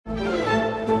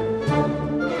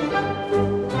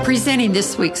Presenting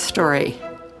this week's story,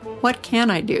 What Can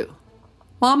I Do?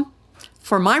 Mom,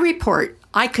 for my report,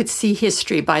 I could see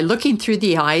history by looking through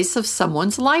the eyes of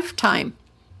someone's lifetime.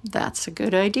 That's a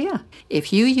good idea.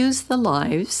 If you use the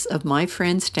lives of my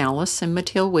friends Dallas and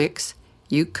Matiel Wicks,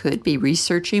 you could be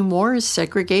researching wars,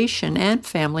 segregation, and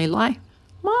family life.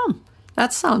 Mom,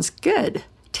 that sounds good.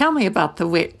 Tell me about the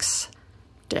Wicks.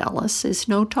 Dallas is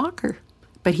no talker,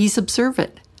 but he's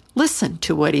observant. Listen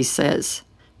to what he says.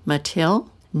 Matiel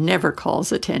never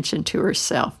calls attention to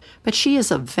herself, but she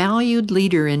is a valued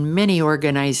leader in many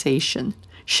organizations.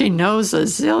 She knows a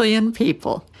zillion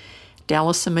people.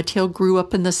 Dallas and Matiel grew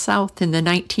up in the South in the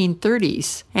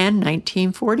 1930s and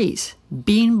 1940s.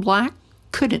 Being Black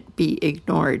couldn't be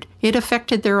ignored. It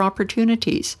affected their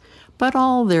opportunities. But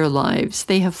all their lives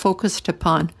they have focused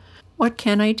upon, what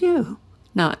can I do?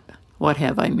 Not, what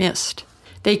have I missed?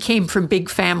 They came from big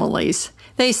families.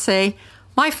 They say,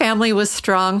 my family was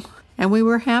strong and we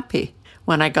were happy.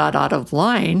 When I got out of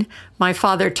line, my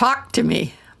father talked to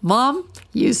me. Mom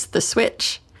used the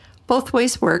switch. Both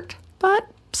ways worked, but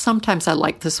sometimes I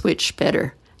liked the switch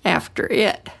better. After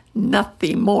it,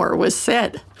 nothing more was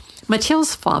said.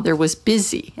 Matiel's father was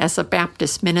busy as a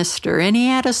Baptist minister, and he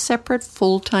had a separate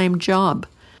full-time job.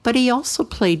 But he also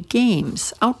played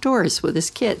games outdoors with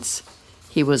his kids.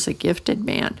 He was a gifted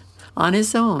man. On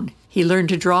his own, he learned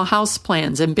to draw house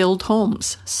plans and build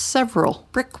homes. Several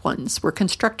brick ones were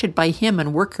constructed by him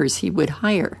and workers he would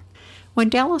hire. When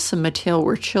Dallas and Matiel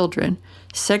were children,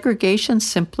 segregation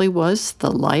simply was the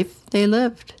life they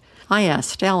lived. I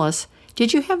asked Dallas,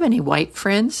 did you have any white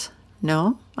friends?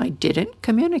 No, I didn't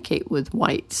communicate with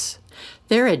whites.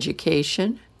 Their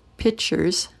education,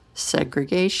 pictures,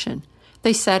 segregation.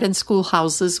 They sat in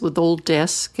schoolhouses with old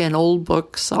desks and old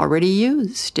books already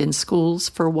used in schools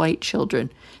for white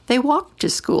children. They walked to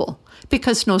school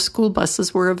because no school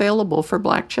buses were available for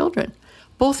Black children.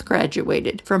 Both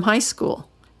graduated from high school.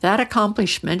 That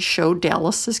accomplishment showed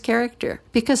Dallas's character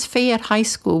because Fayette High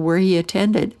School, where he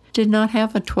attended, did not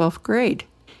have a 12th grade.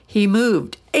 He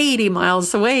moved 80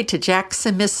 miles away to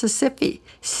Jackson, Mississippi,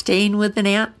 staying with an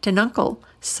aunt and uncle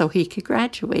so he could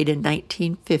graduate in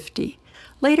 1950.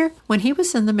 Later, when he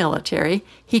was in the military,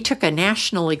 he took a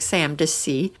national exam to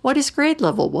see what his grade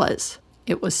level was.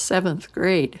 It was 7th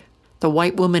grade. The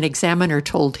white woman examiner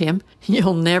told him,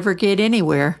 "You'll never get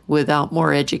anywhere without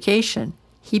more education."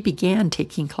 He began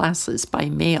taking classes by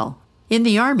mail. In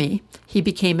the Army, he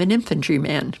became an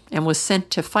infantryman and was sent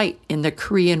to fight in the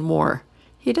Korean War.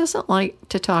 He doesn't like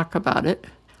to talk about it.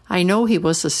 I know he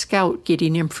was a scout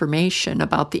getting information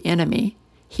about the enemy.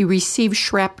 He received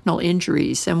shrapnel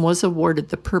injuries and was awarded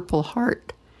the Purple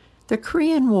Heart. The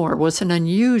Korean War was an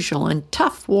unusual and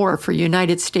tough war for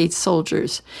United States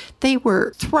soldiers. They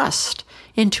were thrust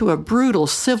into a brutal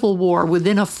civil war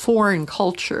within a foreign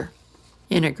culture.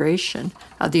 Integration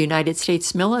of the United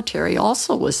States military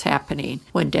also was happening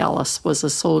when Dallas was a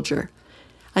soldier.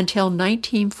 Until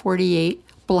 1948,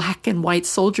 Black and white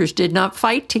soldiers did not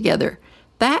fight together.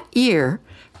 That year,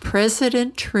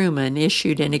 President Truman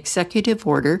issued an executive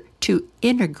order to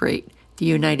integrate the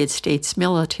United States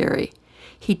military.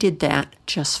 He did that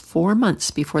just 4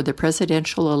 months before the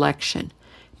presidential election.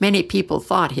 Many people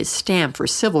thought his stand for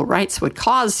civil rights would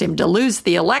cause him to lose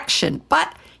the election,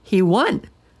 but he won.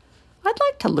 I'd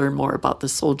like to learn more about the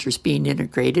soldiers being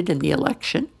integrated in the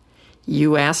election.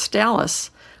 You asked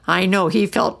Dallas. I know he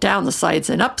felt downsides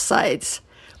and upsides.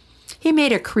 He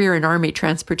made a career in Army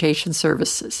Transportation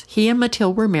Services. He and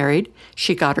Matiel were married.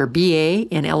 She got her BA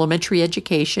in elementary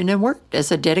education and worked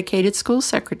as a dedicated school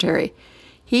secretary.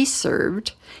 He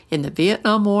served in the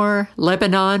Vietnam War,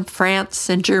 Lebanon, France,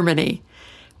 and Germany.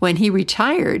 When he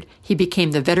retired, he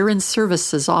became the Veterans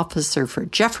Services Officer for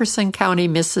Jefferson County,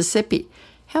 Mississippi,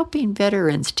 helping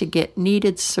veterans to get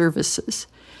needed services.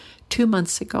 2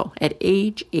 months ago, at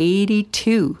age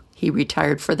 82, he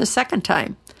retired for the second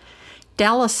time.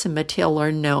 Dallas and Matiel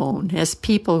are known as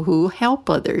people who help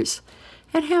others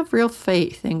and have real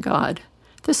faith in God.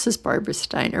 This is Barbara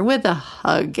Steiner with a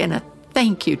hug and a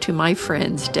thank you to my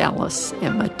friends Dallas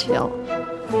and Matiel.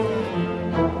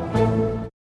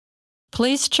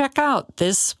 Please check out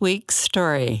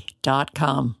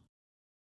thisweekstory.com.